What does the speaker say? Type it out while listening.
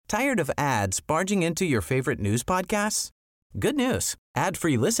Tired of ads barging into your favorite news podcasts? Good news.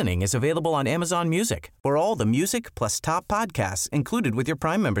 Ad-free listening is available on Amazon Music for all the music plus top podcasts included with your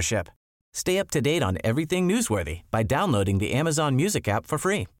Prime membership. Stay up to date on everything newsworthy by downloading the Amazon Music app for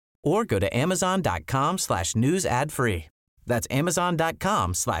free or go to amazon.com/news ad free. That's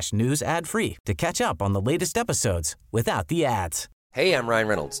amazon.com/news ad free to catch up on the latest episodes without the ads. Hey, I'm Ryan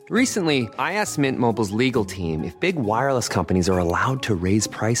Reynolds. Recently, I asked Mint Mobile's legal team if big wireless companies are allowed to raise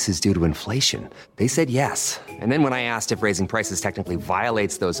prices due to inflation. They said yes. And then when I asked if raising prices technically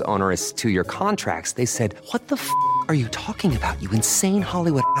violates those onerous two-year contracts, they said, "What the f*** are you talking about, you insane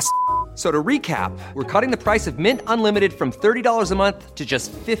Hollywood ass?" So to recap, we're cutting the price of Mint Unlimited from $30 a month to just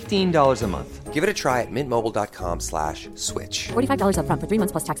 $15 a month. Give it a try at mintmobile.com/switch. $45 up front for 3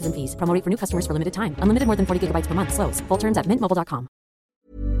 months plus taxes and fees. Promo rate for new customers for limited time. Unlimited more than 40 gigabytes per month. Slows full terms at mintmobile.com.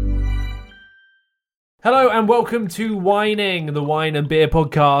 Hello and welcome to Whining, the wine and beer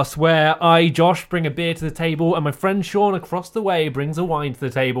podcast, where I, Josh, bring a beer to the table and my friend Sean across the way brings a wine to the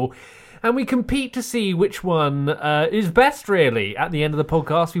table. And we compete to see which one is best, really. At the end of the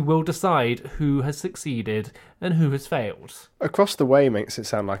podcast, we will decide who has succeeded and who has failed. Across the way makes it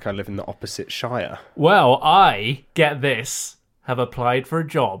sound like I live in the opposite shire. Well, I, get this, have applied for a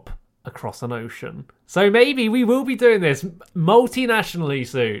job across an ocean. So maybe we will be doing this multinationally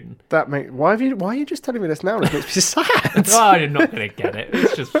soon. Why are you just telling me this now? It makes me sad. Oh, you're not going to get it.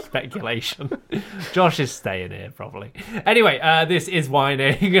 It's just speculation. Josh is staying here, probably. Anyway, this is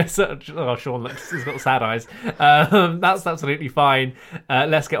Whining. Oh, Sean has got sad eyes. That's absolutely fine.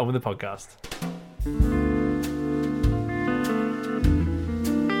 Let's get on with the podcast.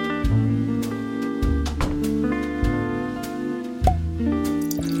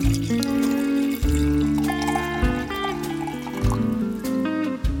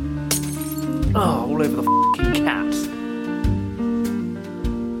 Oh, all over the fucking cat.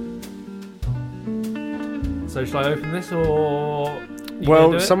 So shall I open this or...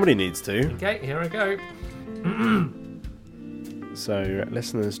 Well, somebody needs to. Okay, here I go. So,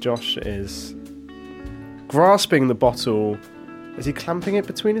 listeners, Josh is grasping the bottle. Is he clamping it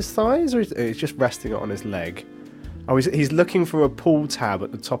between his thighs or he's just resting it on his leg? Oh, he's looking for a pull tab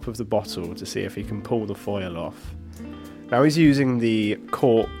at the top of the bottle to see if he can pull the foil off. Now he's using the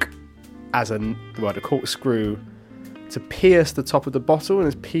cork as the corkscrew to pierce the top of the bottle and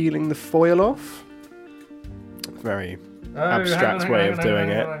is peeling the foil off. Very abstract way of doing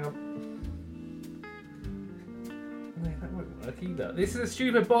it. That won't work either. This is a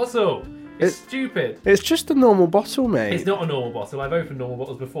stupid bottle. It's stupid. It's just a normal bottle, mate. It's not a normal bottle. I've opened normal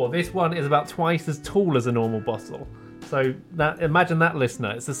bottles before. This one is about twice as tall as a normal bottle. So imagine that,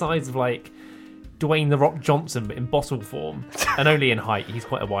 listener. It's the size of like Dwayne The Rock Johnson, but in bottle form, and only in height. He's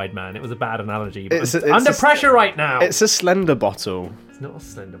quite a wide man. It was a bad analogy, but it's under pressure right now. It's a slender bottle. It's not a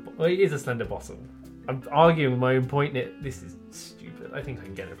slender bottle. Well, it is a slender bottle. I'm arguing my own point. This is stupid. I think I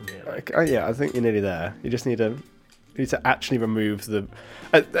can get it from here. Yeah, I think you're nearly there. You just need to actually remove the...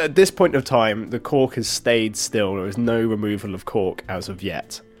 At this point of time, the cork has stayed still. There is no removal of cork as of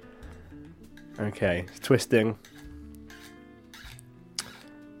yet. Okay, twisting.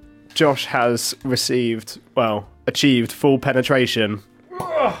 Josh has achieved full penetration.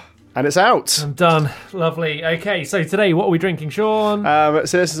 And it's out. I'm done. Lovely. Okay, so today, what are we drinking, Sean?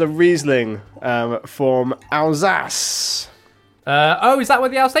 So this is a Riesling from Alsace. Is that where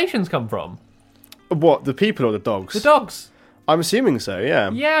the Alsatians come from? What, the people or the dogs? The dogs. I'm assuming so,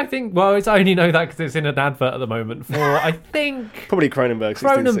 yeah. Yeah, I think, I only know that because it's in an advert at the moment for, I think... Probably Cronenberg,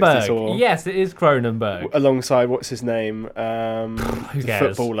 1664. Yes, it is Cronenberg. Alongside, what's his name? Who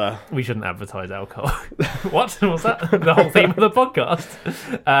cares? Footballer. We shouldn't advertise alcohol. What? What's that? The whole theme of the podcast.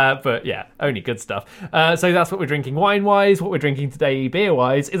 But yeah, only good stuff. So that's what we're drinking wine-wise. What we're drinking today,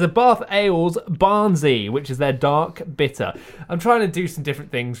 beer-wise, is a Bath Ales Barnsley, which is their dark bitter. I'm trying to do some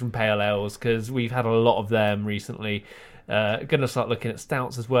different things from pale ales because we've had a lot of them recently. Gonna start looking at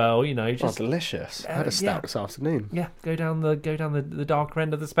stouts as well. Just delicious. I had a stout this afternoon. Yeah, go down the darker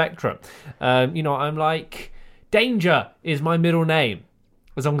end of the spectrum. I'm like, danger is my middle name,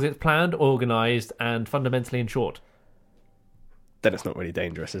 as long as it's planned, organised, and fundamentally in short. Then it's not really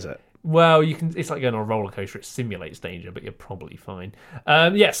dangerous, is it? Well, you can. It's like going on a roller coaster. It simulates danger, but you're probably fine.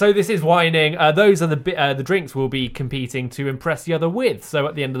 So this is Whining. Those are the drinks we'll be competing to impress the other with. So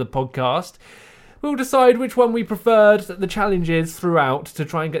at the end of the podcast, we'll decide which one we preferred. The challenge is throughout to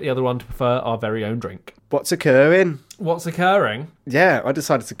try and get the other one to prefer our very own drink. What's occurring? What's occurring? Yeah, I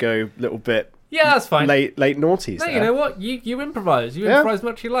decided to go a little bit. Yeah, that's fine. Late noughties. No, there. you know what? You improvise. You improvise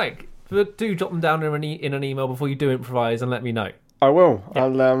much you like. But do jot them down in an email before you do improvise and let me know. I will. Yeah.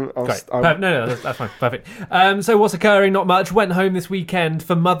 I'll Great. No, that's fine. Perfect. So what's occurring? Not much. Went home this weekend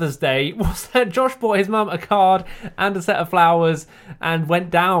for Mother's Day. Was that Josh bought his mum a card and a set of flowers and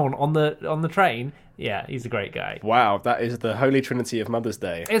went down on the train. Yeah, he's a great guy. Wow, that is the holy trinity of Mother's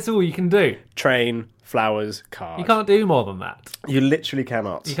Day. It's all you can do. Train, flowers, card. You can't do more than that. You literally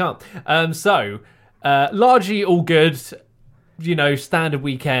cannot. You can't. So, largely all good. You know, standard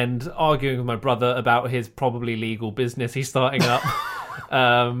weekend, arguing with my brother about his probably legal business he's starting up.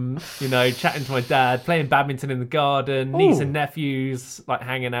 You know, chatting to my dad, playing badminton in the garden, niece and nephews, like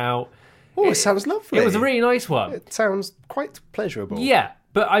hanging out. Oh, it sounds lovely. It was a really nice one. It sounds quite pleasurable. Yeah,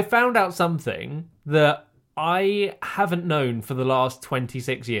 but I found out something that I haven't known for the last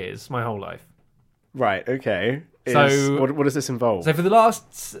 26 years, my whole life. Right, okay. So what does this involve? So for the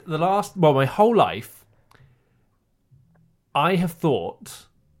last, my whole life, I have thought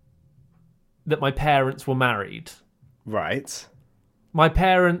that my parents were married. Right. My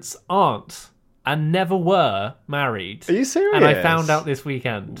parents aren't and never were married. Are you serious? And I found out this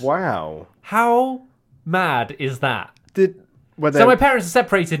weekend. Wow. How mad is that? So my parents are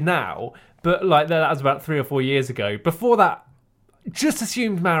separated now, but like that was about 3 or 4 years ago. Before that, just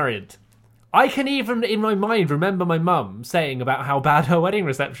assumed married. I can even, in my mind, remember my mum saying about how bad her wedding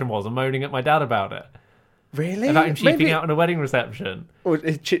reception was and moaning at my dad about it. Really? About him cheaping out on a wedding reception. Or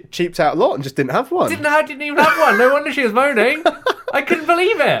he cheaped out a lot and just didn't have one. Didn't even have one. No wonder she was moaning. I couldn't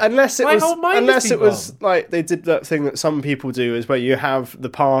believe it. Unless it was was like they did that thing that some people do, is where you have the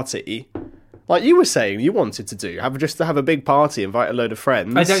party, like you were saying you wanted to do, have a big party, invite a load of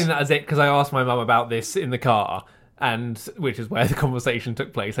friends. I don't think that was it, because I asked my mum about this in the car, and which is where the conversation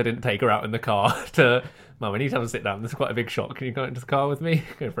took place. I didn't take her out in the car to, Mum, I need to have a sit down. This is quite a big shock. Can you go into the car with me?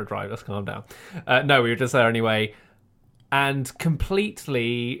 Go for a drive. Let's calm down. No, we were just there anyway, and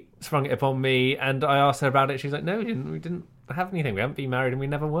completely sprung it upon me. And I asked her about it. She's like, "No, we didn't have anything. We haven't been married, and we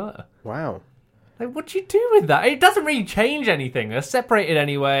never were." Wow. Like, what do you do with that? It doesn't really change anything. They're separated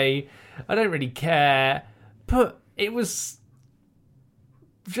anyway. I don't really care. But it was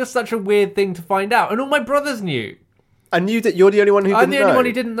just such a weird thing to find out. And all my brothers knew. And you're the only one who didn't know? I'm the only one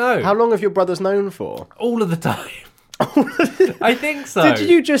who didn't know. How long have your brothers known for? All of the time. I think so. Did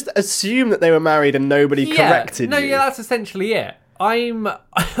you just assume that they were married and nobody corrected you? Yeah, that's essentially it. I'm a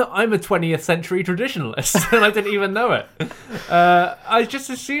 20th century traditionalist, and I didn't even know it. I just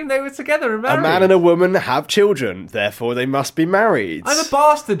assumed they were together and married. A man and a woman have children, therefore they must be married. I'm a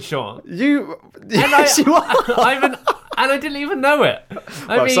bastard, Sean. Yes, you are. And I didn't even know it.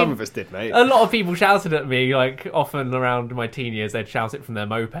 I mean, some of us did, mate. A lot of people shouted at me, like, often around my teen years, they'd shout it from their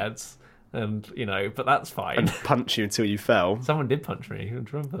mopeds. And, you know, but that's fine. And punch you until you fell. Someone did punch me. Do you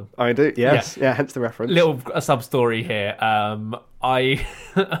remember? I do, yes. Yeah, hence the reference. A sub-story here. I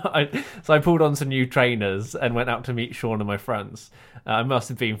pulled on some new trainers and went out to meet Sean and my friends. I must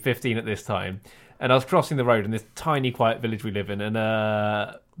have been 15 at this time. And I was crossing the road in this tiny, quiet village we live in, and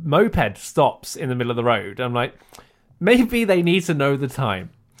a moped stops in the middle of the road. I'm like, maybe they need to know the time.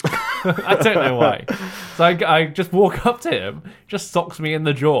 I don't know why. So I just walk up to him, just socks me in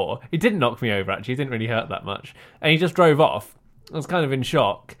the jaw. He didn't knock me over, actually. He didn't really hurt that much. And he just drove off. I was kind of in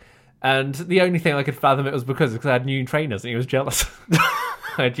shock. And the only thing I could fathom it was because I had new trainers and he was jealous.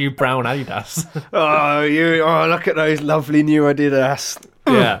 I had new brown Adidas. Look at those lovely new Adidas.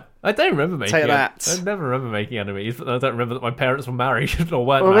 Yeah. I don't remember making Take that. I never remember making enemies, but I don't remember that my parents were married or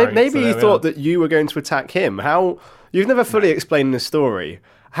weren't well, married. Maybe you thought that you were going to attack him. You've never fully explained this story.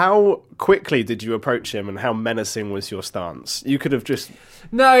 How quickly did you approach him, and how menacing was your stance? You could have just...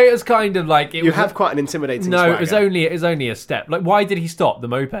 No, it was kind of like... You have quite an intimidating No, swagger. it was only a step. Like, why did he stop the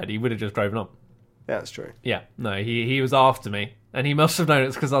moped? He would have just driven on. Yeah, that's true. Yeah, no, he was after me. And he must have known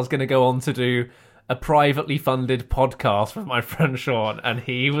it's because I was going to go on to do a privately funded podcast with my friend Sean, and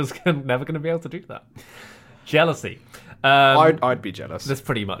he was never going to be able to do that. Jealousy. I'd be jealous. That's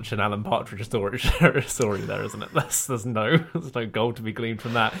pretty much an Alan Partridge story there, isn't it? There's no gold to be gleaned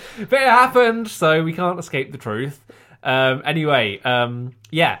from that. But it happened, so we can't escape the truth. Anyway,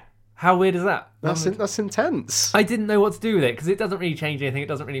 yeah. How weird is that? That's intense. I didn't know what to do with it, because it doesn't really change anything. It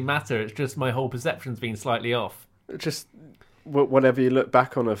doesn't really matter. It's just my whole perception's been slightly off. Just whenever you look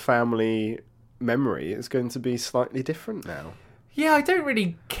back on a family memory, it's going to be slightly different now. Yeah, I don't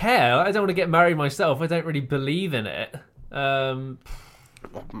really care. I don't want to get married myself. I don't really believe in it. Well,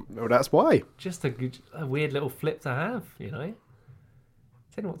 that's why. Just a weird little flip to have, you know? I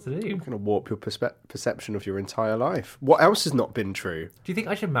don't know what to do. You're going to warp your perception of your entire life. What else has not been true? Do you think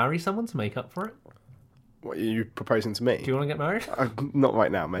I should marry someone to make up for it? What are you proposing to me? Do you want to get married? Not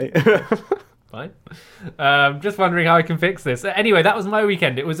right now, mate. Fine. Just wondering how I can fix this. Anyway, that was my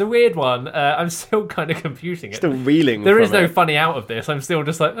weekend. It was a weird one. I'm still kind of computing it. Still reeling. There is no funny out of this. I'm still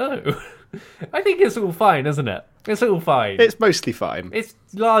just like, oh. I think it's all fine, isn't it? It's all fine. It's mostly fine. It's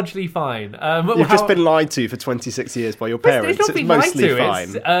largely fine. You've just been lied to for 26 years by your parents. It's not been mostly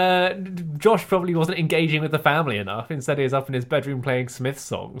lied to. fine. Josh probably wasn't engaging with the family enough. Instead, he was up in his bedroom playing Smith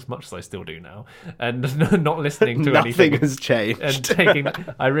songs, much as I still do now, and not listening to anything. Nothing has changed. And taking,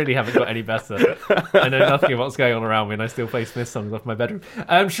 I really haven't got any better. I know nothing of what's going on around me, and I still play Smith songs off my bedroom.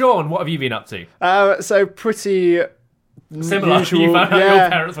 Sean, what have you been up to? So pretty similar. usual, You found out your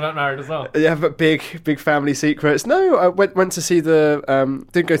parents weren't married as well. Yeah, but big family secrets. No, I went to see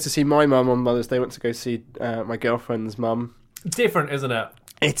didn't go to see my mum on Mother's Day. Went to go see my girlfriend's mum. Different, isn't it?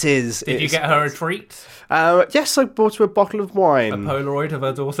 It is. Did you get her a treat? Yes, I bought her a bottle of wine. A Polaroid of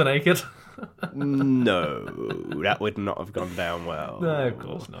her daughter naked? No, that would not have gone down well. No, of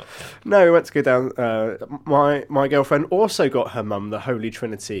course not. No, we went to go down. My girlfriend also got her mum the Holy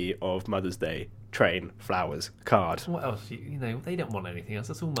Trinity of Mother's Day: train, flowers, card. What else? You know, they don't want anything else.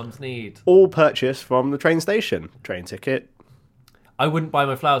 That's all mums need. All purchased from the train station. Train ticket. I wouldn't buy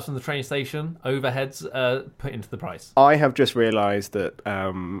my flowers from the train station. Overheads put into the price. I have just realised that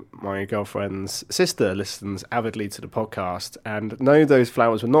my girlfriend's sister listens avidly to the podcast, and no, those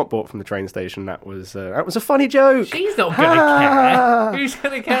flowers were not bought from the train station. That was a funny joke. She's not going to care. Who's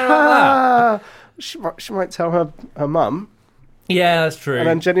going to care about that? She might tell her mum. Yeah, that's true. And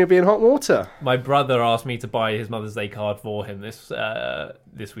then Jenny will be in hot water. My brother asked me to buy his Mother's Day card for him this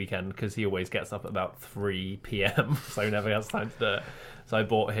weekend because he always gets up at about 3 p.m, so he never has time to do it. So I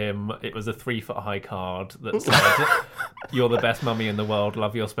bought him, it was a 3-foot-high card that said, "You're the best mummy in the world,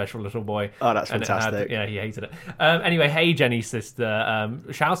 love your special little boy." Oh, that's and fantastic. Yeah, he hated it. Anyway, hey, Jenny's sister.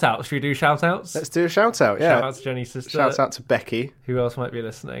 Shout-outs. Should we do shout-outs? Let's do a shout-out, yeah. Shout-out to Jenny's sister. Shout-out to Becky. Who else might be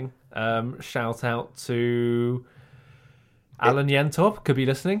listening? Shout-out to Alan Yentop, could be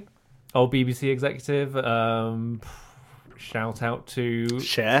listening. Old BBC executive. Shout out to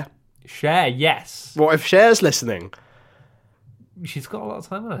Cher, yes. What if Cher's listening? She's got a lot of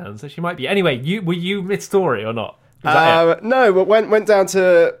time on her hands, so she might be. Anyway, were you mid-story or not? No, but went down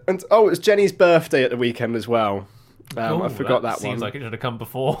to... it was Jenny's birthday at the weekend as well. I forgot that one. Seems like it should have come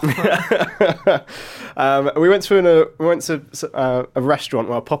before. We went to a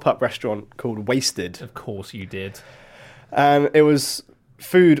restaurant, a pop-up restaurant called Wasted. Of course you did. And it was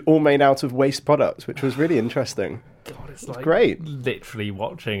food all made out of waste products, which was really interesting. God, it's like great. Literally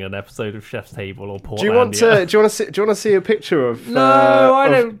watching an episode of Chef's Table or Portlandia. Do you want to see a picture of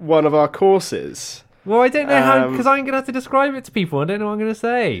one of our courses? Well, I don't know how, because I'm going to have to describe it to people. I don't know what I'm going to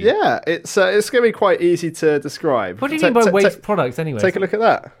say. Yeah, it's going to be quite easy to describe. What do you mean by waste products anyway? Take a look at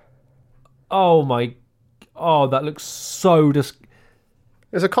that. Oh that looks so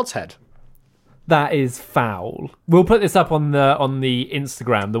There's a cod's head. That is foul. We'll put this up on the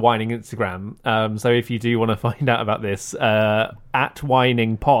Instagram, the Whining Instagram. So if you do want to find out about this, at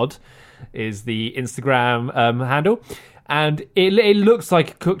Whining Pod is the Instagram handle. And it looks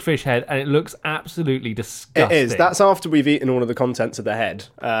like a cooked fish head, and it looks absolutely disgusting. It is. That's after we've eaten all of the contents of the head.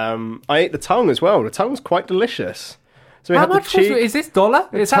 I ate the tongue as well. The tongue's quite delicious. So how much is this?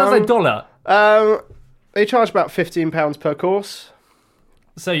 $1? It sounds like $1. They charge about £15 per course.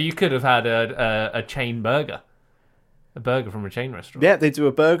 So you could have had a chain burger. A burger from a chain restaurant. Yeah, they do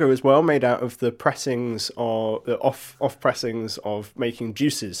a burger as well, made out of the pressings or the off pressings of making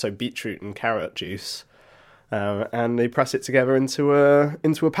juices, so beetroot and carrot juice. And they press it together into a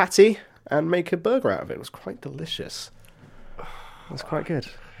patty and make a burger out of it. It was quite delicious. It was quite good.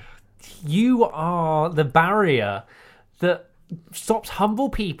 You are the barrier that stops humble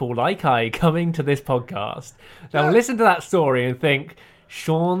people like I coming to this podcast. Now listen to that story and think,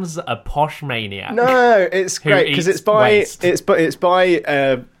 Sean's a posh maniac. No, it's great because it's by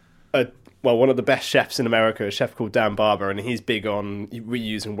one of the best chefs in America, a chef called Dan Barber, and he's big on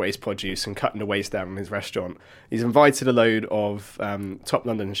reusing waste produce and cutting the waste down in his restaurant. He's invited a load of top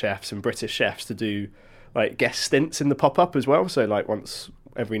London chefs and British chefs to do like guest stints in the pop-up as well. So like once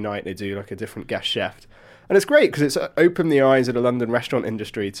every night they do like a different guest chef. And it's great because it's opened the eyes of the London restaurant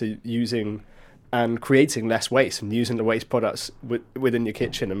industry to using and creating less waste and using the waste products within your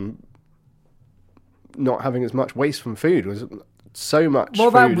kitchen and not having as much waste from food. Was so much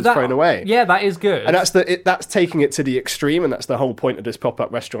food is thrown away. Yeah, that is good. And that's taking it to the extreme, and that's the whole point of this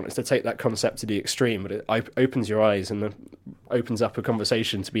pop-up restaurant, is to take that concept to the extreme. But it opens your eyes and opens up a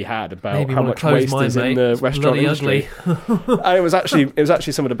conversation to be had about how much waste is in the restaurant industry. And it was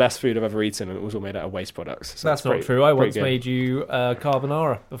actually some of the best food I've ever eaten, and it was all made out of waste products. So that's not true. I once made you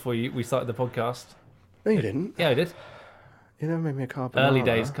carbonara before we started the podcast. No, you didn't. Yeah, I did. You never made me a carbonara. Early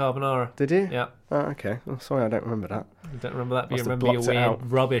days carbonara. Did you? Yeah. Oh, okay. Well, sorry, I don't remember that. You don't remember that, but you Must have remember your blocked it weird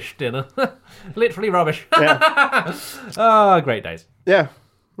out. rubbish dinner. Literally rubbish. Yeah. Great days. Yeah,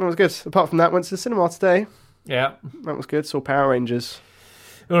 that was good. Apart from that, went to the cinema today. Yeah. That was good. Saw Power Rangers.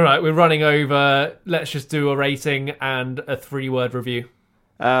 All right, we're running over. Let's just do a rating and a 3-word review.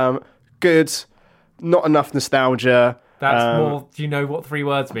 Good. Not enough nostalgia. That's more. Do you know what 3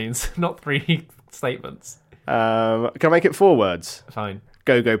 words means? Not 3 statements. Can I make it 4 words? Fine.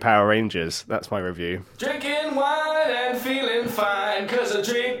 Go Power Rangers. That's my review. Drinking wine and feeling fine, 'cause I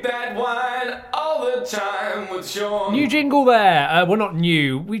drink that wine all the time with Sean. New jingle there. Well, not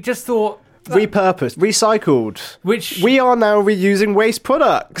new. We just thought. Repurposed, recycled. Which we are now reusing waste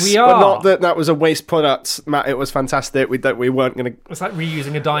products. We are. But not that was a waste product, Matt. It was fantastic. We weren't going to. It's like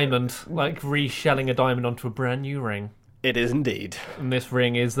reusing a diamond, like reshelling a diamond onto a brand new ring. It is indeed. And this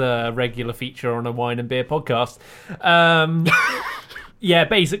ring is a regular feature on a wine and beer podcast. Yeah,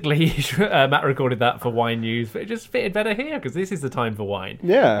 basically, Matt recorded that for wine news, but it just fitted better here because this is the time for wine.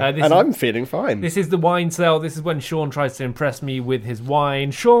 Yeah, I'm feeling fine. This is the wine sale. This is when Sean tries to impress me with his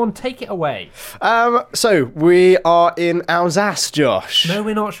wine. Sean, take it away. So we are in Alsace, Josh. No,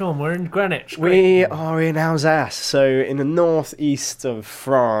 we're not, Sean. We're in Greenwich. We are in Alsace, so in the northeast of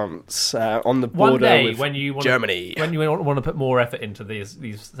France, on the border One day, with when you want Germany. When you want to put more effort into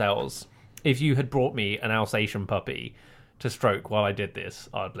these sales, if you had brought me an Alsatian puppy to stroke while I did this,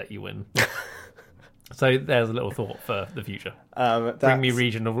 I'd let you win. So there's a little thought for the future. Bring me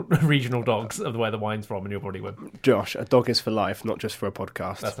regional dogs of where the wine's from, and you'll probably win. Josh, a dog is for life, not just for a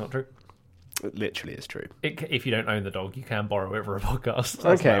podcast. That's not true. It literally is true. If you don't own the dog, you can borrow it for a podcast.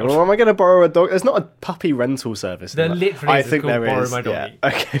 That's Okay, loud. well, am I going to borrow a dog? There's not a puppy rental service. There literally is. I think It's called there Borrow is. My Doggy. Yeah.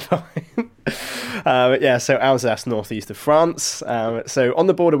 Okay, fine. So Alsace, northeast of France. So on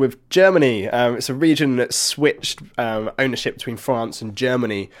the border with Germany. It's a region that switched ownership between France and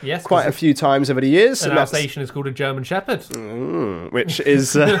Germany quite a few times over the years. An Alsatian is called a German Shepherd. Which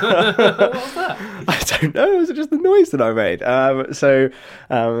is... What was that? I don't know. Was it just the noise that I made?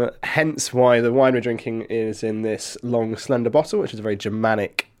 Hence why the wine we're drinking is in this long, slender bottle, which is a very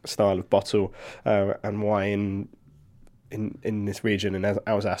Germanic style of bottle, and why in this region in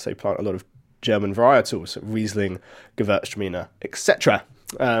Alsace they plant a lot of German varietals, Riesling, Gewürztraminer, etc.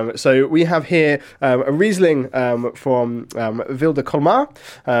 So we have here a Riesling from Ville de Colmar,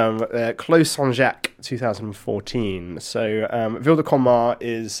 Clos Saint-Jacques 2014. So Ville de Colmar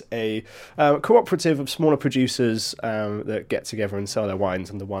is a cooperative of smaller producers that get together and sell their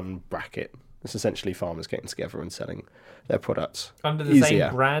wines under one bracket. It's essentially farmers getting together and selling their products. Under the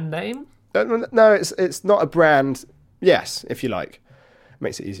same brand name? No, it's not a brand. Yes, if you like.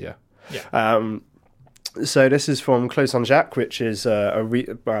 Makes it easier. Yeah. So this is from Clos Saint-Jacques, which is a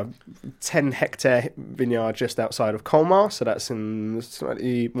 10-hectare vineyard just outside of Colmar. So that's in the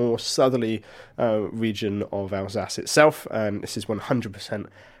slightly more southerly region of Alsace itself. And this is 100%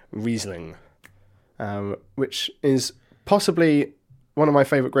 Riesling, which is possibly one of my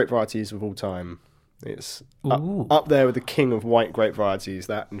favourite grape varieties of all time. It's up there with the king of white grape varieties,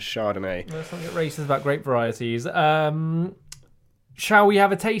 that and Chardonnay. Let's not get racist about grape varieties. Shall we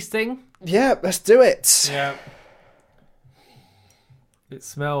have a tasting? Yeah, let's do it. Yeah. It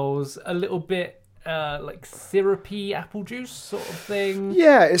smells a little bit like syrupy apple juice sort of thing.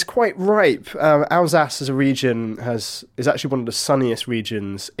 Yeah, it's quite ripe. Alsace as a region is actually one of the sunniest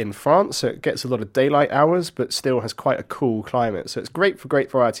regions in France, so it gets a lot of daylight hours, but still has quite a cool climate. So it's great for grape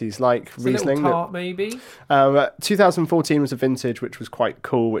varieties like Riesling. A little tart, maybe. 2014 was a vintage, which was quite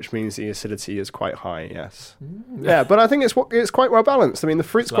cool, which means the acidity is quite high. Yes. Yeah, but I think it's quite well balanced. I mean, the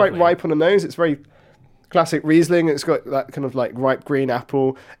fruit's quite ripe on the nose. It's very classic Riesling. It's got that kind of like ripe green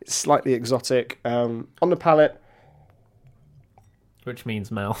apple. It's slightly exotic. On the palate, which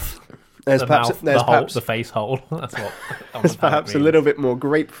means mouth. There's the face hole. That's what. There's perhaps a little bit more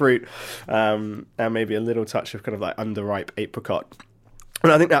grapefruit, and maybe a little touch of kind of like underripe apricot.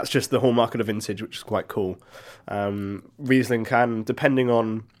 And I think that's just the hallmark of the vintage, which is quite cool. Riesling can, depending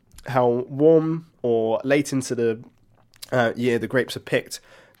on how warm or late into the year the grapes are picked,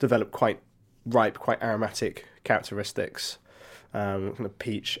 develop quite ripe, quite aromatic characteristics. Kind of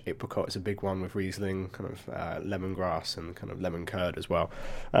peach, apricot is a big one with Riesling, kind of lemongrass and kind of lemon curd as well.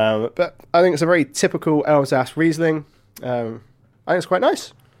 But I think it's a very typical Alsace Riesling. I think it's quite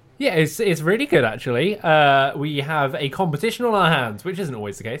nice. Yeah, it's really good actually. We have a competition on our hands, which isn't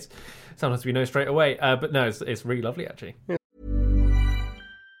always the case. Sometimes we know straight away, but no, it's really lovely actually. Yeah.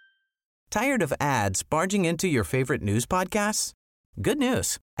 Tired of ads barging into your favorite news podcasts? Good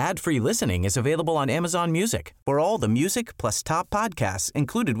news. Ad-free listening is available on Amazon Music for all the music plus top podcasts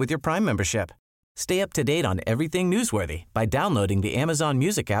included with your Prime membership. Stay up to date on everything newsworthy by downloading the Amazon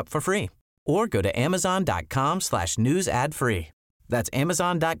Music app for free or go to amazon.com/news ad free. That's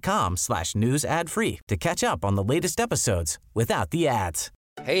amazon.com/news ad free to catch up on the latest episodes without the ads.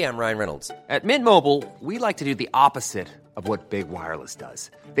 Hey, I'm Ryan Reynolds. At Mint Mobile, we like to do the opposite of what Big Wireless does.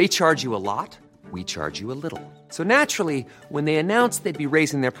 They charge you a lot, we charge you a little. So naturally, when they announced they'd be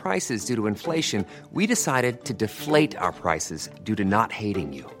raising their prices due to inflation, we decided to deflate our prices due to not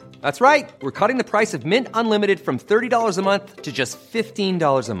hating you. That's right. We're cutting the price of Mint Unlimited from $30 a month to just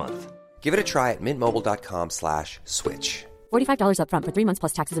 $15 a month. Give it a try at mintmobile.com/switch. $45 up front for 3 months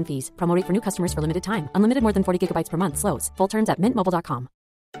plus taxes and fees. Promo rate for new customers for limited time. Unlimited more than 40 gigabytes per month. Slows full terms at mintmobile.com.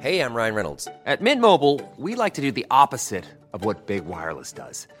 Hey, I'm Ryan Reynolds. At Mint Mobile, we like to do the opposite of what Big Wireless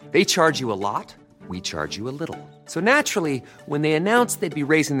does. They charge you a lot, we charge you a little. So naturally, when they announced they'd be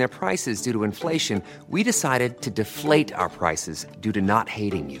raising their prices due to inflation, we decided to deflate our prices due to not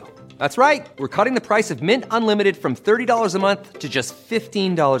hating you. That's right. We're cutting the price of Mint Unlimited from $30 a month to just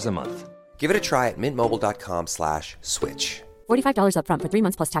 $15 a month. Give it a try at mintmobile.com/switch. $45 up front for 3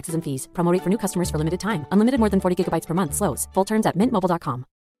 months plus taxes and fees. Promo rate for new customers for limited time. Unlimited more than 40 gigabytes per month. Slows full terms at mintmobile.com.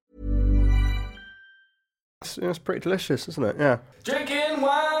 It's pretty delicious, isn't it? Yeah. Drinking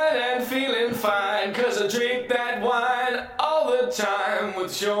wine and feeling fine, 'cause I drink that wine all the time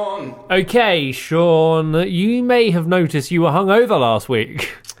with Sean. Okay, Sean, you may have noticed you were hungover last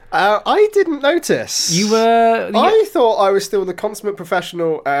week. I didn't notice. You were... I thought I was still the consummate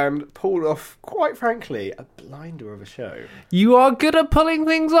professional and pulled off, quite frankly, a blinder of a show. You are good at pulling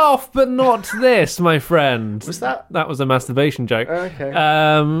things off, but not this, my friend. Was that? That was a masturbation joke. Okay.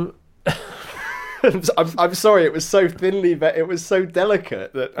 I'm sorry, it was so thinly, it was so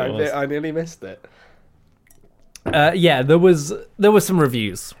delicate that I nearly missed it. Yeah, there was some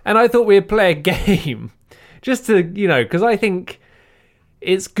reviews, and I thought we'd play a game, just to, because I think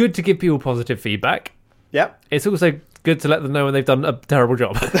it's good to give people positive feedback. Yep. It's also good to let them know when they've done a terrible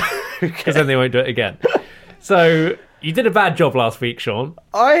job, because then they won't do it again. So you did a bad job last week, Sean.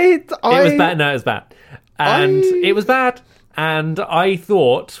 It was bad. No, it was bad, and it was bad. And I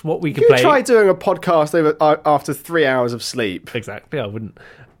thought what we could play... You try doing a podcast after 3 hours of sleep. Exactly, I wouldn't.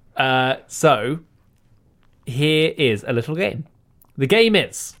 So, here is a little game. The game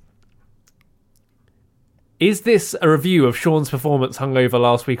is this a review of Sean's performance hungover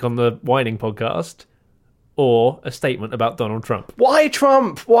last week on the Whining podcast, or a statement about Donald Trump? Why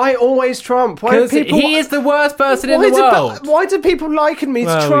Trump? Why always Trump? Because he is the worst person in the world. Why do people liken me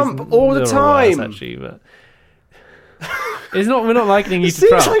to Trump all the time? Worse, actually, but... We're not likening you to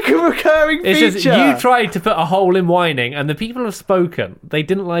Seems Trump. like a recurring feature. It's just you tried to put a hole in Whining, and the people have spoken. They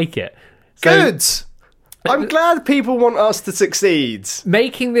didn't like it. Good. I'm glad people want us to succeed.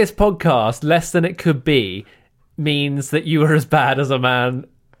 Making this podcast less than it could be means that you are as bad as a man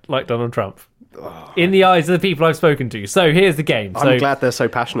like Donald Trump. In the eyes of the people I've spoken to. So here's the game. I'm glad they're so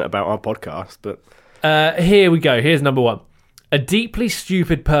passionate about our podcast, but... Here we go. Here's number one. A deeply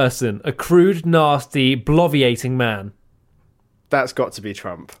stupid person, a crude, nasty, bloviating man. That's got to be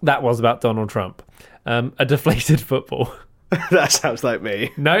Trump. That was about Donald Trump. A deflated football. That sounds like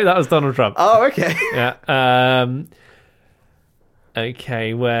me. No, that was Donald Trump. Oh, okay. Yeah.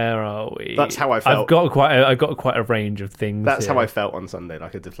 Okay, where are we? That's how I felt. I've got quite a range of things. That's here. how I felt on Sunday,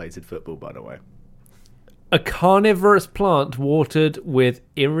 like a deflated football, by the way. A carnivorous plant watered with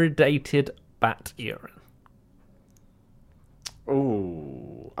irradiated bat urine.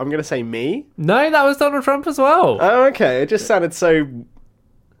 Ooh, I'm going to say me. No, that was Donald Trump as well. Oh, okay. It just sounded so,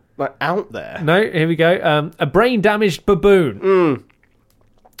 out there. No, here we go. A brain-damaged baboon.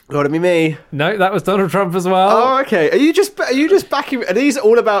 Gotta be me. No, that was Donald Trump as well. Oh, okay. Are you just backing... Are these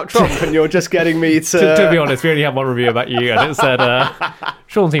all about Trump and you're just getting me to... To be honest, we only had one review about you, and it said,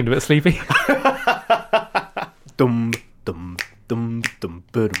 Sean seemed a bit sleepy. Dum, dum, dum, dum, dum,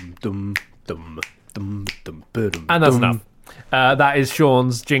 dum, dum, dum, dum, dum. And that's enough. That is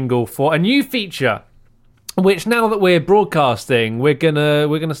Sean's jingle for a new feature, which now that we're broadcasting, we're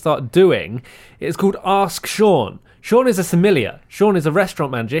gonna start doing. It's called Ask Sean. Sean is a sommelier. Sean is a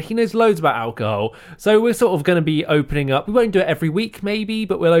restaurant manager. He knows loads about alcohol. So we're sort of going to be opening up. We won't do it every week, maybe,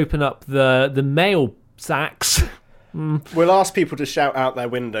 but we'll open up the mail sacks. We'll ask people to shout out their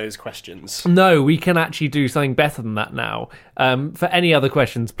Windows questions. No, we can actually do something better than that now. For any other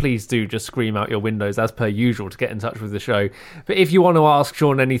questions, please do just scream out your Windows as per usual to get in touch with the show. But if you want to ask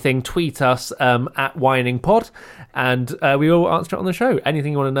Sean anything, tweet us at WhiningPod, and we will answer it on the show.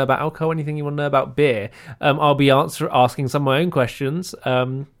 Anything you want to know about alcohol, anything you want to know about beer, I'll be asking some of my own questions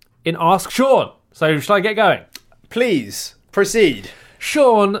in Ask Sean. So shall I get going? Please, proceed.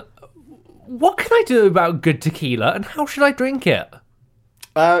 Sean, what can I do about good tequila, and how should I drink it?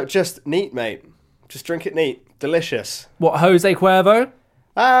 Just neat, mate. Just drink it neat. Delicious. What, Jose Cuervo?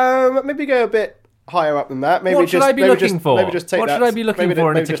 Maybe go a bit higher up than that. Maybe What should I be looking for? Maybe just take What that, should I be looking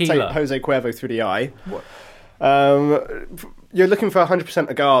for in a maybe just tequila? take Jose Cuervo through the eye. You're looking for 100%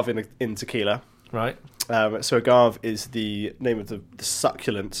 agave in tequila. Right. So agave is the name of the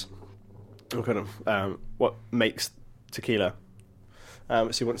succulent, or kind of what makes tequila. So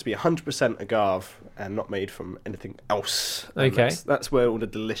you want it to be 100% agave and not made from anything else. And Okay. That's where all the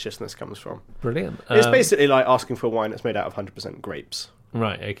deliciousness comes from. Brilliant. It's basically like asking for a wine that's made out of 100% grapes.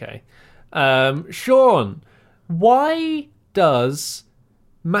 Right, okay. Sean, why does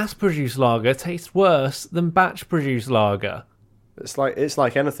mass-produced lager taste worse than batch-produced lager? It's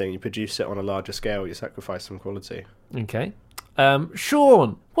like anything. You produce it on a larger scale. You sacrifice some quality. Okay.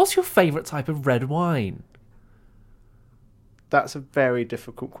 Sean, what's your favourite type of red wine? That's a very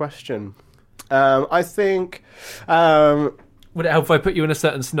difficult question. I think... Would it help if I put you in a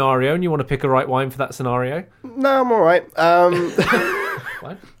certain scenario and you want to pick a right wine for that scenario? No, I'm all right.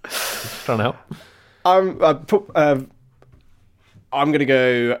 What? Just trying to help. I'm going to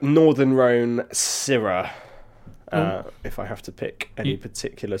go Northern Rhone Syrah. If I have to pick any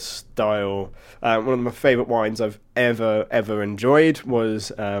particular style. One of my favourite wines I've ever enjoyed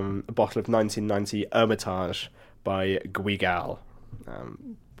was a bottle of 1990 Hermitage by Guigal.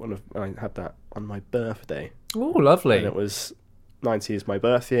 I had that on my birthday. Oh, lovely. And it was 90 is my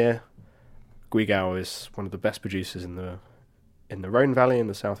birth year. Guigal is one of the best producers in the Rhone Valley in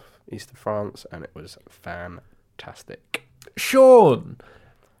the southeast of France, and it was fantastic. Sean,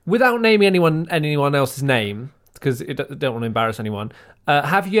 without naming anyone else's name, because I don't want to embarrass anyone,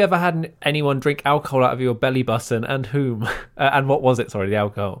 have you ever had anyone drink alcohol out of your belly button, and whom? And what was it, sorry, the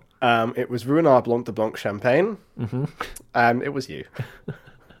alcohol? It was Ruinart Blanc de Blanc champagne, and it was you.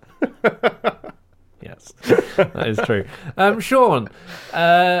 Yes, that is true. Sean,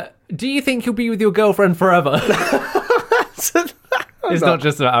 do you think you'll be with your girlfriend forever? It's not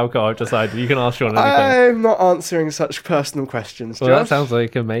just about alcohol, I've decided. You can ask Sean anything. I'm not answering such personal questions, Josh. Well, that sounds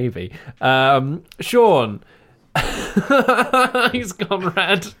like a maybe. Sean, he's gone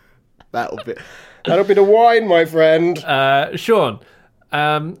red. That'll be the wine, my friend. Sean,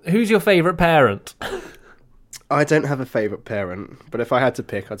 who's your favourite parent? I don't have a favourite parent, but if I had to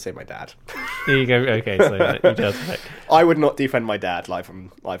pick, I'd say my dad. Here you go. Okay, so you just pick. I would not defend my dad live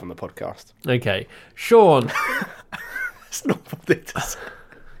on the podcast. Okay, Sean. It's not what it is.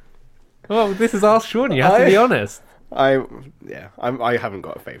 Well, this is Ask Sean. You have to be honest. I haven't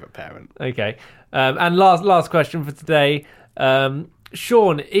got a favourite parent. Okay, and last question for today,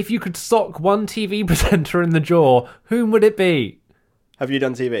 Sean. If you could sock one TV presenter in the jaw, whom would it be? Have you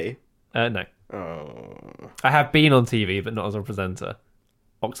done TV? No. Oh. I have been on TV, but not as a presenter.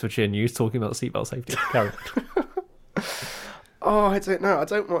 Oxfordshire News talking about seatbelt safety. Carry on. Oh, I don't know. I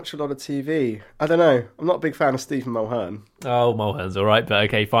don't watch a lot of TV. I don't know. I'm not a big fan of Stephen Mulhern. Oh, Mulhern's all right, but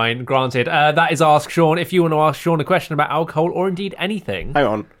okay, fine. Granted. That is Ask Sean. If you want to ask Sean a question about alcohol or indeed anything. Hang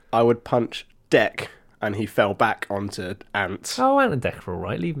on. I would punch Deck, and he fell back onto Ant. Oh, Ant and Deck are all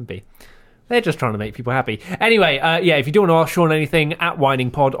right. Leave them be. They're just trying to make people happy. Anyway, if you do want to ask Sean anything, at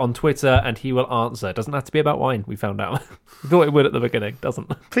WhiningPod on Twitter, and he will answer. It doesn't have to be about wine, we found out. We thought it would at the beginning. Doesn't.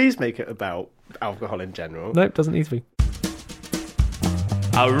 Please make it about alcohol in general. Nope, doesn't need to be.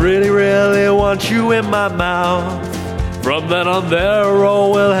 I really, really want you in my mouth. From then on there,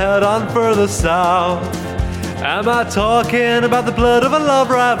 or we'll head on further south. Am I talking about the blood of a love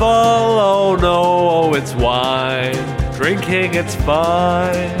rival? Oh no, it's wine. Drinking, it's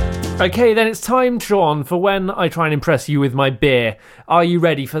fine. Okay, then it's time, Sean, for when I try and impress you with my beer. Are you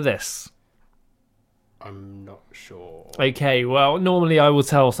ready for this? I'm not sure. Okay, well, normally I will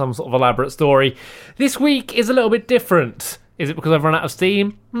tell some sort of elaborate story. This week is a little bit different. Is it because I've run out of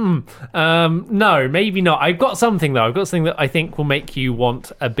steam? No, maybe not. I've got something, though. I've got something that I think will make you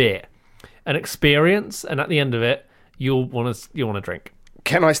want a beer. An experience, and at the end of it, you'll want to drink.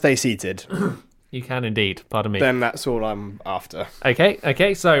 Can I stay seated? You can indeed, pardon me. Then that's all I'm after.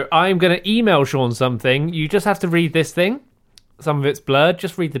 Okay, so I'm going to email Sean something. You just have to read this thing. Some of it's blurred.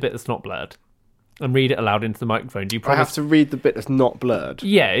 Just read the bit that's not blurred. And read it aloud into the microphone. Do you promise? I have to read the bit that's not blurred?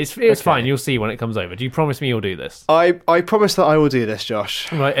 Yeah, it's fine. You'll see when it comes over. Do you promise me you'll do this? I promise that I will do this,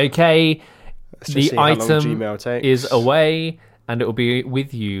 Josh. Right, okay. Let's just see how long Gmail takes. Is away, and it will be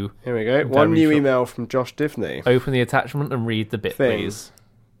with you. Here we go. One new email from Josh Divney. Open the attachment and read the bit, please.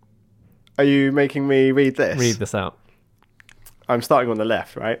 Are you making me read this? Read this out. I'm starting on the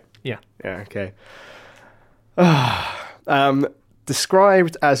left, right? Yeah. Yeah, okay.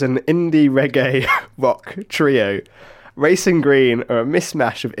 Described as an indie reggae rock trio, Racing Green are a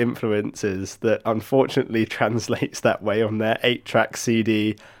mismatch of influences that unfortunately translates that way on their 8-track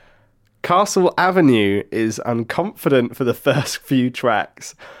CD, Castle Avenue is unconfident for the first few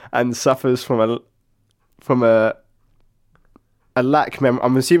tracks and suffers from a lack.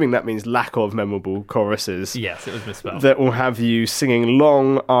 I'm assuming that means lack of memorable choruses. Yes, it was misspelled. That will have you singing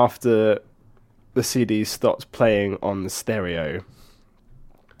long after the CD stops playing on the stereo.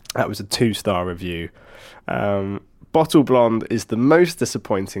 That was a 2-star review. Bottle Blonde is the most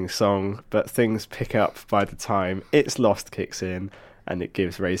disappointing song, but things pick up by the time It's Lost kicks in, and it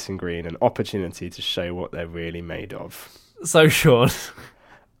gives Racing Green an opportunity to show what they're really made of. So, Sean,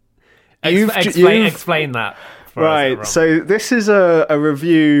 explain that. Right, so this is a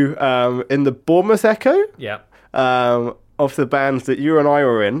review in the Bournemouth Echo. Yeah. Of the band that you and I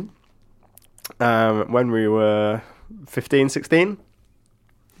were in when we were 15, 16.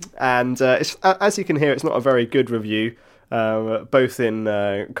 And it's, as you can hear, it's not a very good review, both in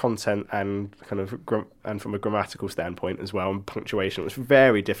content and kind of and from a grammatical standpoint as well, and punctuation. It was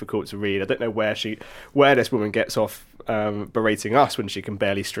very difficult to read. I don't know where this woman gets off berating us when she can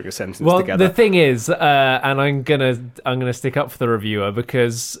barely string a sentence together. Well, the thing is, and I'm gonna stick up for the reviewer,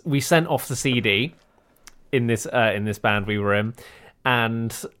 because we sent off the CD in this band we were in,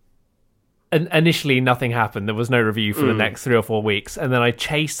 and initially nothing happened. There was no review for the next 3 or 4 weeks, and then I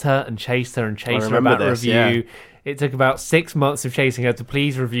chased her about review. Yeah. It took about 6 months of chasing her to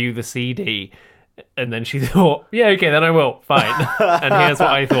please review the CD, and then she thought, yeah, okay, then I will, fine. And here's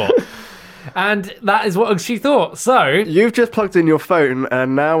what I thought. And that is what she thought. So you've just plugged in your phone,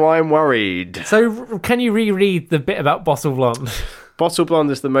 and now I'm worried. So can you reread the bit about Bottle Blonde? Bottle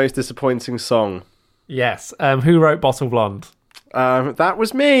Blonde is the most disappointing song. Yes. Who wrote Bottle Blonde? That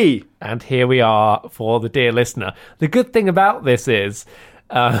was me. And here we are for the dear listener. The good thing about this is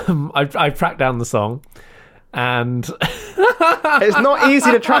I've tracked down the song, and it's not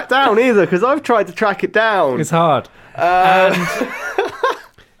easy to track down either, because I've tried to track it down. It's hard. And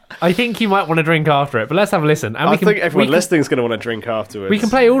I think you might want to drink after it, but let's have a listen. And I think everyone listening is going to want to drink afterwards. We can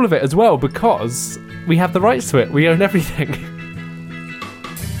play all of it as well, because we have the rights to it. We own everything.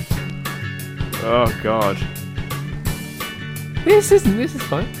 Oh, God. This is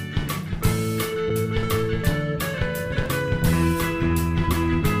fine.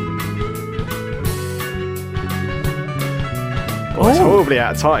 Well, it's horribly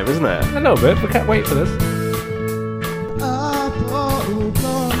out of time, isn't it? A little bit. We can't wait for this.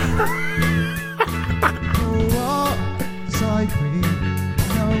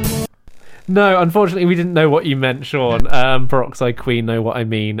 No, unfortunately, we didn't know what you meant, Sean. Peroxide Queen, know what I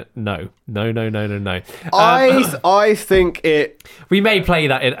mean? No. I think it. We may play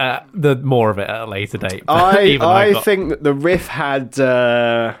that in the more of it at a later date. I think that the riff had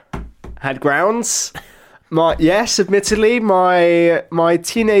grounds. Admittedly, my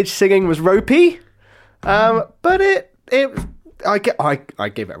teenage singing was ropey, but I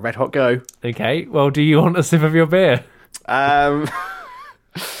gave it a red hot go. Okay, well, do you want a sip of your beer?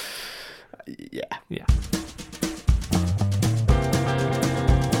 Yeah.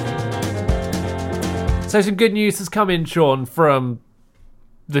 So some good news has come in, Sean, from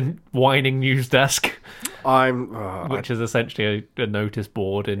the whining news desk. Which is essentially a notice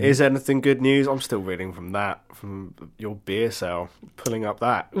board. Is anything good news? I'm still reading from your beer cell, pulling up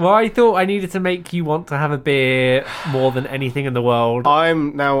that. Well, I thought I needed to make you want to have a beer more than anything in the world.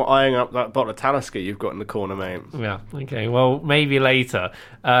 I'm now eyeing up that bottle of Talisker you've got in the corner, mate. Yeah, okay, well, maybe later.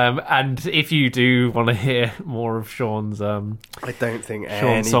 And if you do want to hear more of Sean's I don't think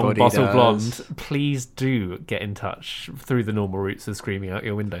Sean's song Bottle does. Blonde, please do get in touch through the normal routes of screaming out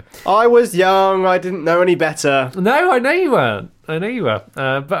your window. I was young, I didn't know any better. No, I know you weren't.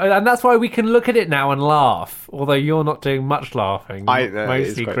 And that's why we can look at it now and laugh. Although you're not doing much laughing,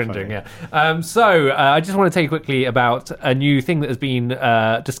 mostly cringing. Funny. Yeah. So I just want to tell you quickly about a new thing that has been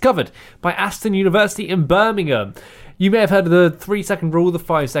discovered by Aston University in Birmingham. You may have heard of the 3-second rule, the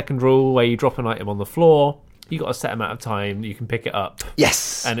 5-second rule, where you drop an item on the floor. You got a set amount of time, you can pick it up.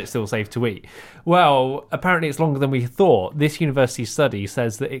 Yes. And it's still safe to eat. Well, apparently it's longer than we thought. This university study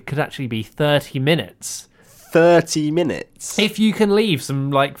says that it could actually be 30 minutes. 30 minutes? If you can leave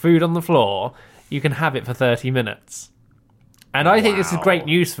some food on the floor, you can have it for 30 minutes. And I think this is great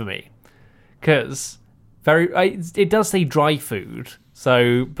news for me. Because it does say dry food.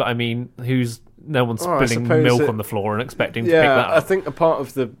 So, but I mean, no one's spilling milk on the floor and expecting to pick that up. I think a part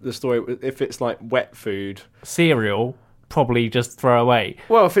of the story, if it's like wet food, cereal, probably just throw away.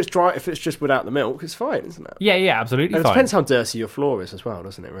 Well, if it's dry, if it's just without the milk, it's fine, isn't it? Yeah, absolutely fine. It depends how dirty your floor is as well,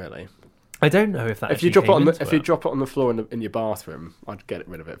 doesn't it? Really. I don't know if that. If you drop it on the floor in your bathroom, I'd get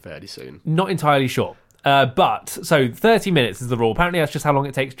rid of it fairly soon. Not entirely sure. So 30 minutes is the rule. Apparently that's just how long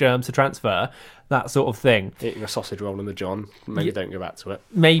it takes germs to transfer, that sort of thing. Eating a sausage roll in the John. Maybe don't go back to it.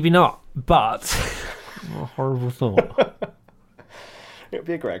 Maybe not, but... what a horrible thought. It would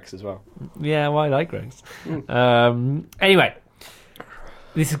be a Greg's as well. Yeah, well, I like Greg's. Anyway,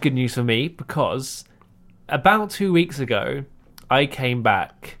 this is good news for me because about 2 weeks ago, I came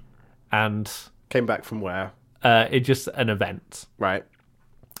back and... Came back from where? It's just an event. Right.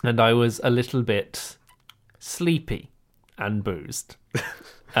 And I was a little bit sleepy and boozed.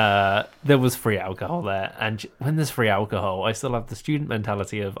 There was free alcohol there, and when there's free alcohol, I still have the student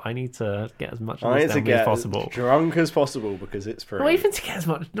mentality of I need to get as much of this down as possible, as drunk as possible because it's free. Not even to get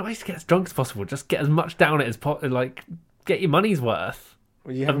as drunk as possible, just get as much down it as like get your money's worth.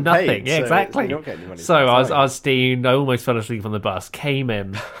 Well, you of haven't nothing. paid, yeah, so exactly. You're not getting your money's so worth, I was steamed. I almost fell asleep on the bus. Came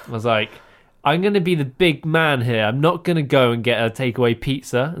in, I was like, I'm going to be the big man here. I'm not going to go and get a takeaway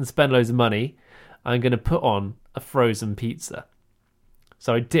pizza and spend loads of money. I'm going to put on a frozen pizza.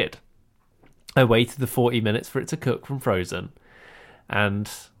 So I did. I waited the 40 minutes for it to cook from frozen. And,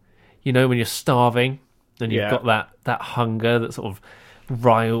 you know, when you're starving and you've got that hunger that sort of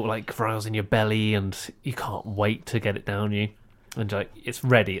riles in your belly and you can't wait to get it down you. And like, it's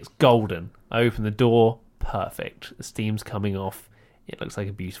ready. It's golden. I open the door. Perfect. The steam's coming off. It looks like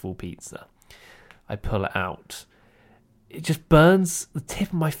a beautiful pizza. I pull it out. It just burns the tip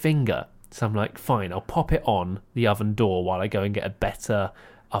of my finger. So I'm like, fine, I'll pop it on the oven door while I go and get a better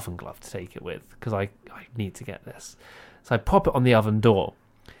oven glove to take it with, because I need to get this. So I pop it on the oven door.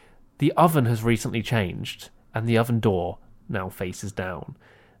 The oven has recently changed, and the oven door now faces down.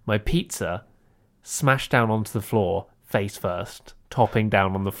 My pizza smashed down onto the floor, face first, topping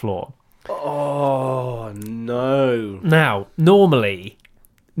down on the floor. Oh, no. Now, normal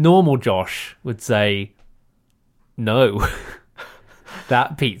Josh would say, no.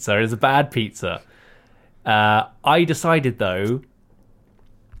 That pizza is a bad pizza. I decided, though,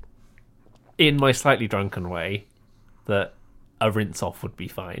 in my slightly drunken way, that a rinse off would be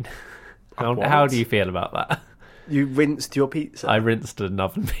fine. How do you feel about that? You rinsed your pizza? I rinsed an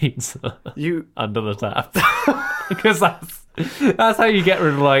oven pizza You under the tap. Because that's how you get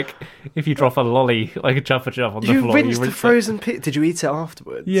rid of, like, if you drop a lolly, like a chuppa chup on the floor. You rinsed the frozen pizza. Did you eat it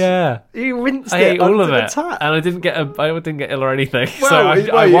afterwards? Yeah. You rinsed I it ate all under of the it, tap. and I didn't get ill or anything. Well, so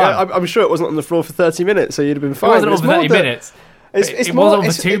I won. I'm sure it wasn't on the floor for 30 minutes, so you'd have been It fine. wasn't on for 30 minutes. It was on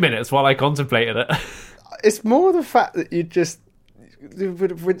for 2 minutes while I contemplated it. It's more the fact that you would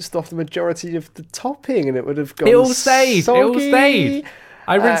have rinsed off the majority of the topping, and it would have gone. It all stayed. Soggy. It all stayed.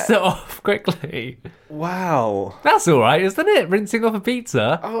 I rinsed it off quickly. Wow. That's all right, isn't it? Rinsing off a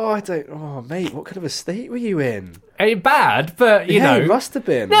pizza. Oh, mate, what kind of a state were you in? Ain't bad, but you know. It must have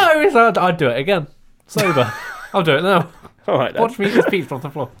been. No, I'd do it again. Sober. I'll do it now. All right, then. Watch me eat this pizza off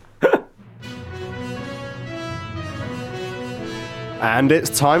the floor. And it's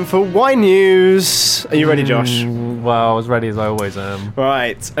time for wine news. Are you ready, Josh? Well, as ready as I always am.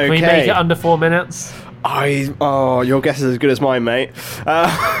 Right, okay. Can we make it under 4 minutes? Your guess is as good as mine, mate.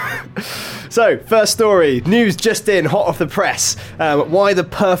 So, first story. News just in, hot off the press. Why the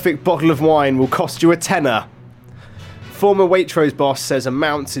perfect bottle of wine will cost you a tenner. Former Waitrose boss says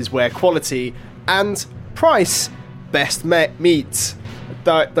amount is where quality and price best meet.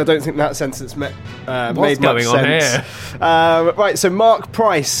 I don't think that sentence made much going on sense. Right, so Mark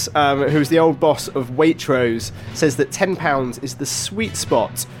Price, who's the old boss of Waitrose, says that £10 is the sweet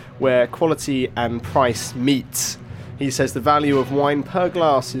spot where quality and price meet. He says the value of wine per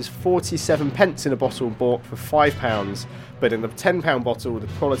glass is 47p in a bottle bought for £5, but in the £10 bottle, the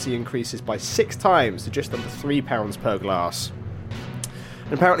quality increases by 6 times to just under £3 per glass.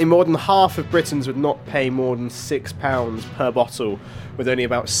 And apparently more than half of Britons would not pay more than £6 per bottle, with only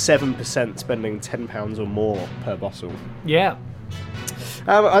about 7% spending £10 or more per bottle. Yeah.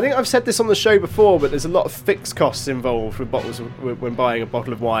 I think I've said this on the show before, but there's a lot of fixed costs involved with bottles when buying a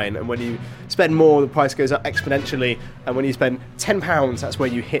bottle of wine, and when you spend more, the price goes up exponentially, and when you spend £10, that's where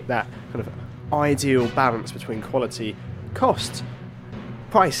you hit that kind of ideal balance between quality, cost,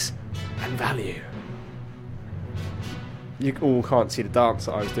 price, and value. You all can't see the dance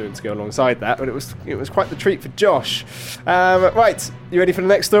that I was doing to go alongside that, but it was quite the treat for Josh. Right, you ready for the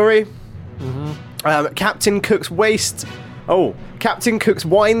next story? Mm-hmm. Captain Cook's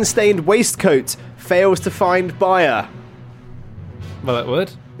wine-stained waistcoat fails to find buyer. Well, it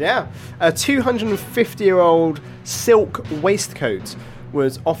would. Yeah. A 250-year-old silk waistcoat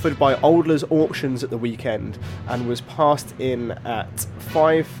was offered by Aldler's Auctions at the weekend and was passed in at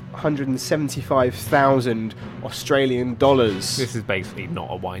 575,000 Australian dollars. This is basically not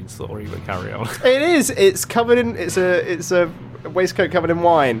a wine story, but carry on. It is. It's covered in. It's a waistcoat covered in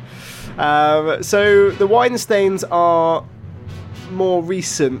wine. So the wine stains are more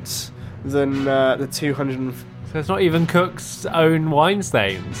recent than the 200. So it's not even Cook's own wine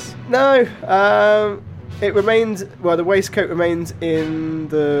stains. No, it remained. Well, the waistcoat remained in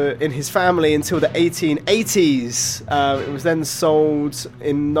his family until the 1880s. It was then sold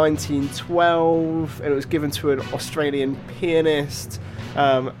in 1912, and it was given to an Australian pianist.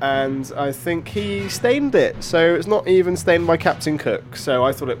 And I think he stained it, so it's not even stained by Captain Cook. So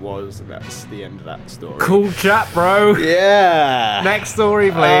I thought it was, and that's the end of that story. Cool chat, bro. Yeah. Next story,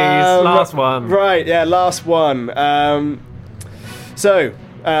 please. Last one. Right, yeah, last one.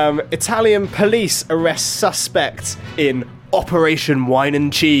 Italian police arrest suspect in Operation Wine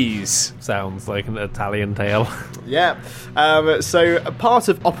and Cheese. Sounds like an Italian tale. Yeah. So a part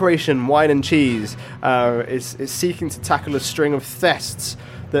of Operation Wine and Cheese is seeking to tackle a string of thefts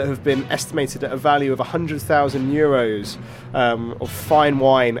that have been estimated at a value of €100,000 of fine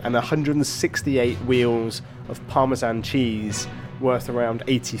wine and 168 wheels of Parmesan cheese worth around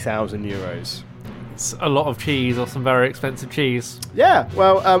 €80,000. It's a lot of cheese, or some very expensive cheese. Yeah,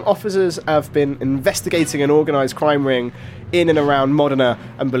 well, officers have been investigating an organised crime ring in and around Modena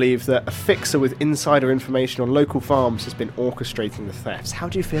and believe that a fixer with insider information on local farms has been orchestrating the thefts. How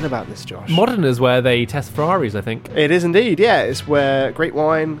do you feel about this, Josh? Modena's where they test Ferraris, I think. It is indeed, yeah. It's where great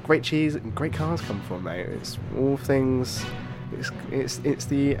wine, great cheese, and great cars come from, mate. It's all things. It's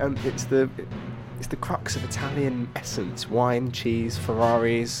the crux of Italian essence: wine, cheese,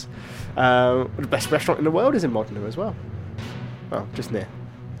 Ferraris. The best restaurant in the world is in Modena as well. Well, just near.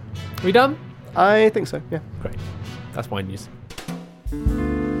 We done? I think so. Yeah. Great. That's wine news.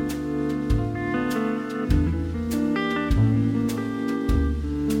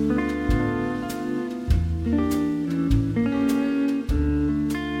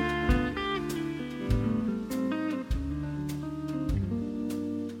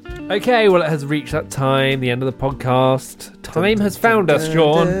 Okay, well, it has reached that time, the end of the podcast. Time has found us,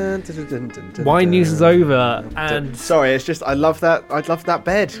 Sean. Wine news is over, and sorry, it's just I love that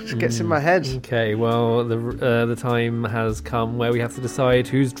bed. It just gets in my head. Okay, well, the time has come where we have to decide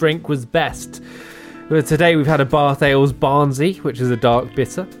whose drink was best. Today we've had a Bath Ales Barnsley, which is a dark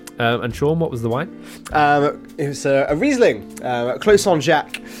bitter. And Sean, what was the wine? It was a Riesling, Clos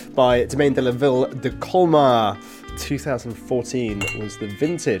Saint-Jacques by Domaine de la Ville de Colmar. 2014 was the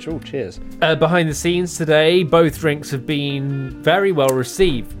vintage. Oh, cheers. Behind the scenes today, both drinks have been very well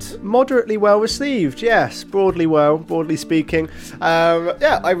received. Moderately well received, yes. Broadly speaking.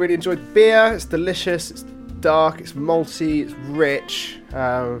 I really enjoyed beer. It's delicious, it's dark, it's malty, it's rich.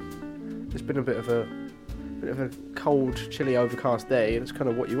 It's been a bit of a cold, chilly, overcast day. It's kind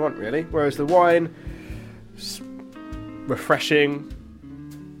of what you want, really. Whereas the wine, refreshing,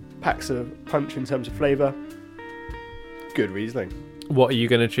 packs a punch in terms of flavour. Good Riesling. What are you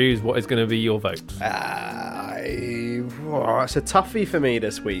going to choose? What is going to be your vote? It's a toughie for me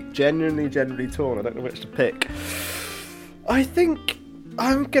this week. Genuinely torn. I don't know which to pick. I think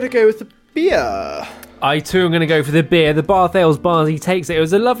I'm going to go with the beer. I too am going to go for the beer. The Bath Ales Barnsley takes it. It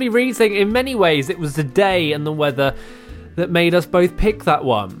was a lovely Riesling. In many ways, it was the day and the weather that made us both pick that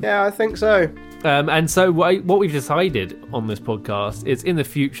one. Yeah, I think so. And so what we've decided on this podcast is in the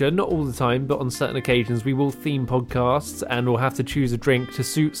future, not all the time, but on certain occasions, we will theme podcasts and we'll have to choose a drink to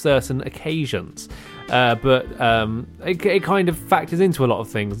suit certain occasions. But it kind of factors into a lot of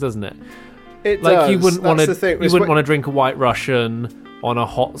things, doesn't it? It like does. You wouldn't want to drink a White Russian on a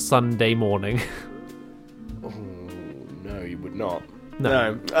hot Sunday morning. Oh, no, you would not.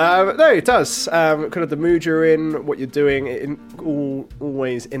 No, it does. Kind of the mood you're in, what you're doing, it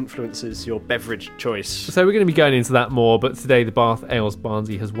always influences your beverage choice. So we're going to be going into that more, but today the Bath Ales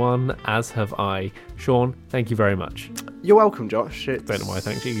Barnsley has won, as have I. Sean, thank you very much. You're welcome, Josh. Don't know why I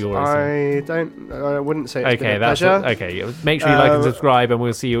thanked you. I wouldn't say it's been a pleasure. Okay, make sure you like and subscribe, and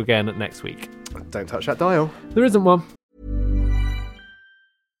we'll see you again next week. Don't touch that dial. There isn't one.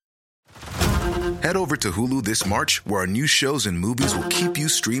 Head over to Hulu this March, where our new shows and movies will keep you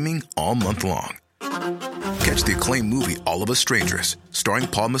streaming all month long. Catch the acclaimed movie All of Us Strangers, starring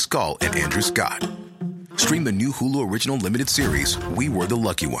Paul Mescal and Andrew Scott. Stream the new Hulu original limited series We Were the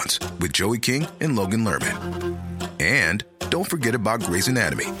Lucky Ones with Joey King and Logan Lerman. And don't forget about Grey's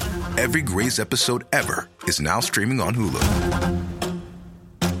Anatomy. Every Grey's episode ever is now streaming on Hulu.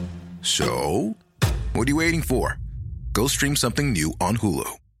 So, what are you waiting for? Go stream something new on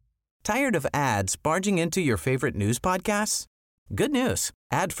Hulu. Tired of ads barging into your favorite news podcasts? Good news.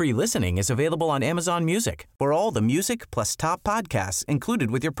 Ad-free listening is available on Amazon Music for all the music plus top podcasts included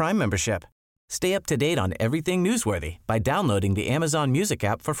with your Prime membership. Stay up to date on everything newsworthy by downloading the Amazon Music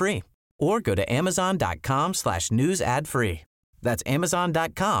app for free or go to amazon.com/news ad free. That's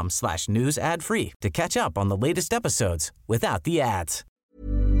amazon.com/news ad free to catch up on the latest episodes without the ads.